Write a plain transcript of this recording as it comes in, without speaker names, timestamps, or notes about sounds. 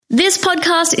This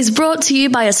podcast is brought to you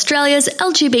by Australia's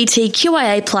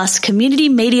LGBTQIA+ community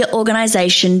media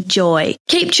organisation, Joy.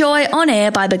 Keep Joy on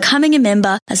air by becoming a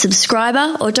member, a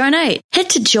subscriber or donate.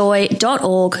 Head to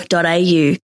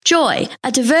joy.org.au. Joy,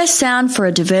 a diverse sound for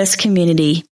a diverse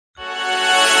community.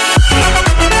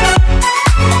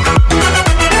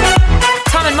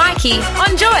 Tom and Mikey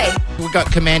on Joy. We've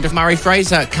got Commander Murray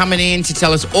Fraser coming in to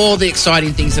tell us all the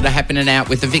exciting things that are happening out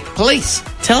with the Vic Police.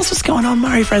 Tell us what's going on,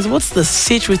 Murray Fraser. What's the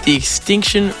sitch with the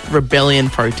Extinction Rebellion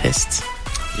protests?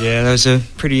 Yeah, that was a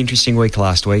pretty interesting week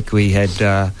last week. We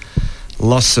had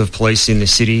lots of police in the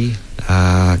city.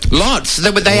 Lots?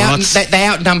 They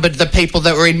outnumbered the people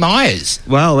that were in Myers.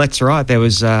 Well, that's right. There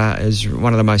was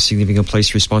one of the most significant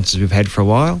police responses we've had for a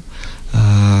while.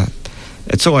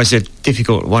 It's always a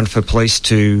difficult one for police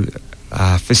to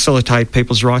facilitate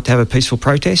people's right to have a peaceful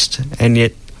protest and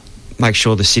yet make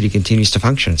sure the city continues to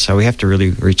function. So we have to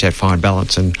really reach that fine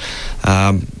balance. And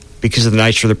because of the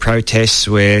nature of the protests,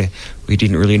 where we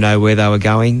didn't really know where they were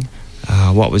going,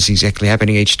 what was exactly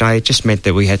happening each day, it just meant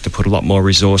that we had to put a lot more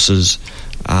resources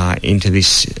into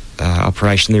this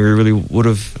operation than we really would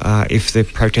have if the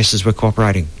protesters were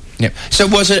cooperating. Yep. So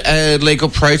was it a legal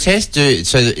protest?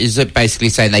 So is it basically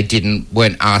saying they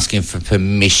weren't asking for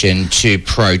permission to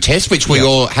protest, which we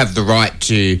all have the right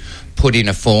to put in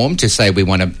a form to say we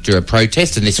want to do a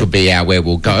protest and this will be where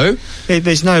we'll go?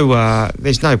 There's no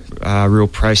real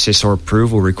process or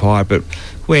approval required, but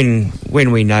when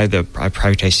we know that a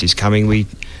protest is coming,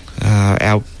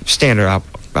 our standard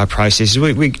process is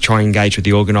we try and engage with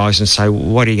the organisers and say,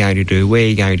 what are you going to do, where are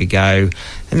you going to go,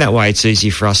 and that way it's easy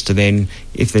for us to then,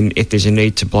 if there's a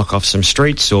need to block off some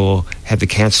streets or have the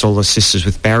council assist us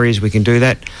with barriers, we can do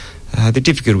that. The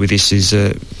difficulty with this is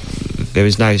there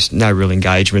was no real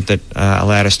engagement that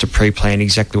allowed us to pre-plan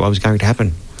exactly what was going to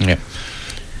happen. Yeah.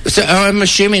 So I'm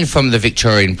assuming from the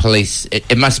Victorian Police,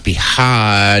 it must be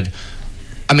hard.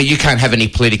 I mean, you can't have any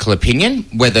political opinion,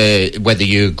 whether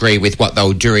you agree with what they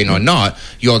were doing or not.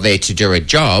 You're there to do a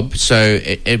job, so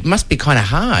it must be kind of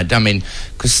hard. I mean,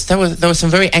 because there were some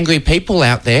very angry people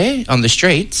out there on the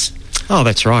streets. Oh,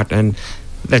 that's right, and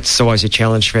that's always a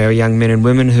challenge for our young men and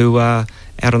women who are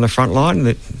out on the front line,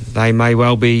 that they may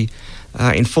well be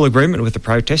in full agreement with the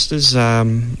protesters,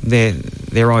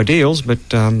 their ideals, but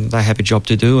they have a job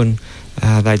to do, and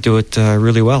they do it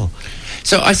really well.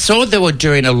 So I saw they were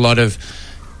doing a lot of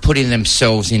locking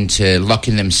themselves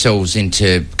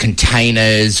into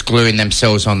containers, gluing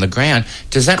themselves on the ground.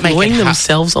 Does that make it gluing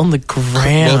themselves on the ground?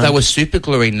 Well, they were super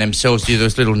gluing themselves. Do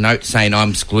those little notes saying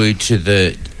I'm glued to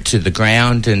the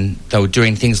ground, and they were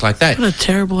doing things like that. What a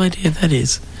terrible idea that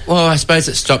is. Well, I suppose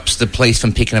it stops the police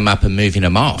from picking them up and moving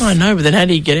them off. I know, but then how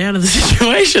do you get out of the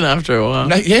situation after a while?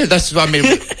 No, yeah, that's what I mean.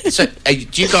 So,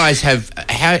 do you guys have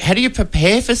how do you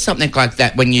prepare for something like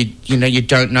that when you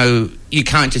don't know? You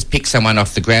can't just pick someone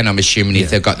off the ground, I'm assuming,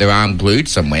 if they've got their arm glued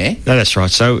somewhere. No, that's right.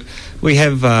 So we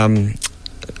have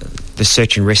the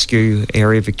search and rescue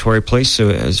area of Victoria Police, so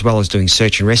as well as doing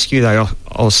search and rescue, they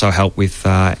also help with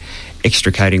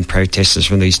extricating protesters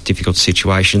from these difficult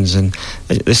situations. And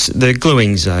the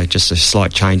gluing's just a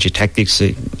slight change of tactics.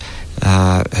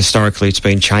 Historically, it's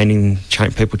been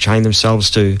people chain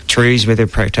themselves to trees where they're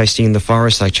protesting in the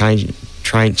forest. They chain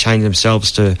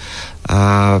themselves to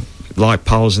light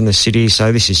poles in the city.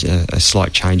 So this is a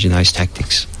slight change in those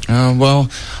tactics.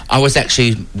 Well, I was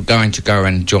actually going to go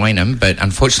and join them, but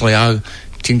unfortunately I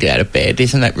didn't get out of bed.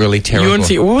 Isn't that really terrible?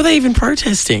 What were they even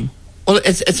protesting? Well,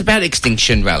 it's about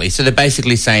Extinction Rally. So they're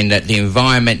basically saying that the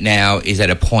environment now is at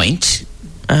a point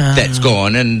that's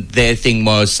gone, and their thing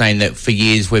was saying that for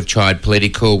years we've tried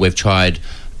political, we've tried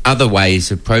other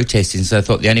ways of protesting, so I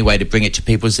thought the only way to bring it to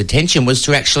people's attention was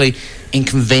to actually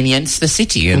inconvenience the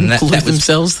city. And glue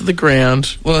themselves to the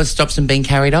ground. Well, it stops them being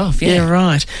carried off, Yeah,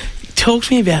 right. Talk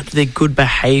to me about their good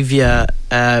behaviour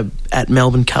at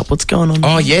Melbourne Cup. What's going on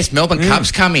there? Oh, yes, Melbourne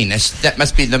Cup's coming. That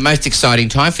must be the most exciting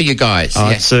time for you guys. Oh,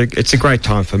 yeah. It's a great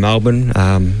time for Melbourne.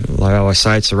 Like I always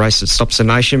say, it's a race that stops the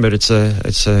nation, but it's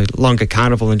a longer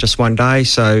carnival than just one day.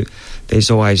 So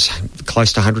there's always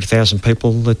close to 100,000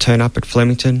 people that turn up at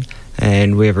Flemington,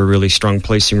 and we have a really strong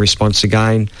policing response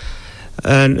again.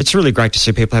 And it's really great to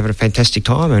see people having a fantastic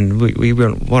time, and we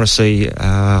want to see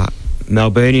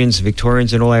Melburnians,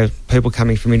 Victorians and all our people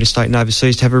coming from interstate and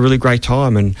overseas to have a really great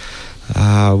time, and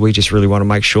we just really want to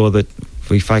make sure that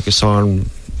we focus on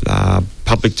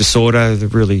public disorder,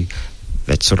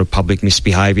 that sort of public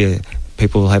misbehaviour.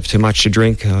 People have too much to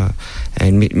drink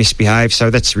and misbehave, so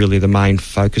that's really the main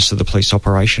focus of the police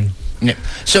operation. Yeah.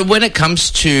 So when it comes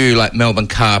to like Melbourne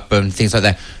Cup and things like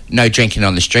that, no drinking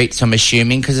on the streets, I'm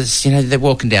assuming, because it's they're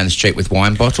walking down the street with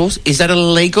wine bottles. Is that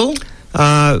illegal?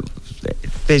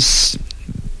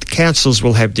 councils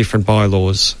will have different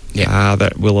bylaws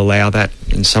that will allow that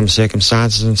in some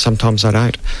circumstances, and sometimes they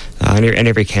don't. And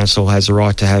every council has a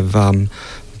right to have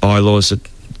bylaws that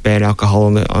ban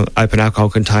alcohol on open alcohol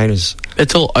containers.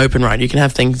 It's all open, right? You can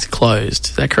have things closed.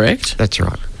 Is that correct? That's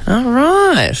right. All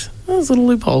right. Those little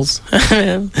loopholes.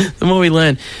 The more we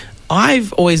learn.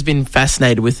 I've always been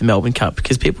fascinated with the Melbourne Cup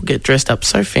because people get dressed up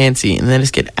so fancy and then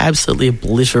just get absolutely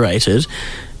obliterated.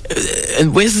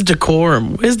 And where's the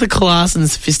decorum? Where's the class and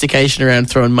sophistication around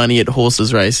throwing money at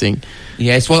horses racing?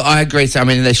 Yes, well, I agree. So, I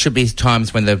mean, there should be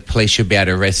times when the police should be able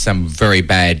to arrest some very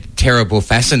bad, terrible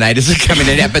fascinators that come in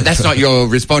and out, but that's not your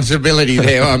responsibility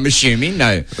there, I'm assuming,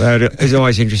 no. But it's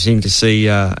always interesting to see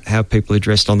how people are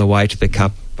dressed on the way to the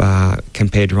Cup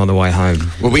compared to on the way home.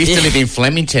 Well, we used to live in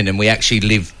Flemington, and we actually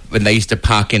lived when they used to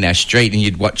park in our street, and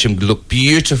you'd watch them look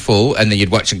beautiful, and then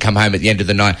you'd watch them come home at the end of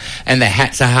the night, and their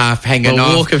hats are half hanging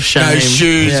off, walk of shame, no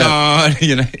shoes on,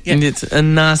 you know. Yeah. And it's a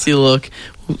nasty look.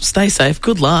 Well, stay safe.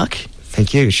 Good luck.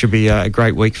 Thank you. It should be a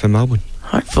great week for Melbourne.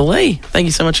 Hopefully. Thank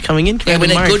you so much for coming in. Yeah,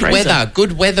 with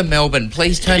good weather, Melbourne.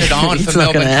 Please turn it on for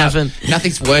Melbourne Cup.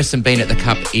 Nothing's worse than being at the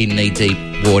Cup in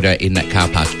knee-deep water in that car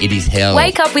park. It is hell.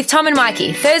 Wake up with Tom and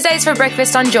Mikey, Thursdays for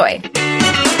breakfast on Joy.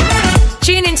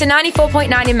 Tune in to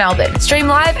 94.9 in Melbourne. Stream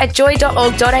live at joy.org.au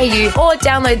or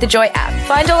download the Joy app.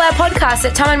 Find all our podcasts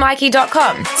at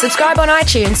tomandmikey.com. Subscribe on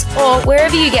iTunes or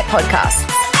wherever you get podcasts.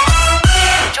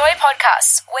 Joy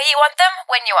Podcasts, where you want them,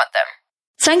 when you want them.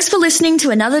 Thanks for listening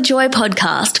to another Joy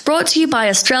podcast brought to you by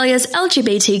Australia's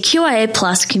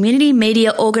LGBTQIA+ community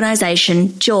media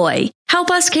organisation, Joy. Help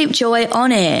us keep Joy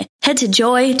on air. Head to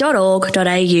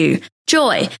joy.org.au.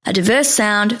 Joy, a diverse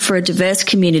sound for a diverse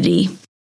community.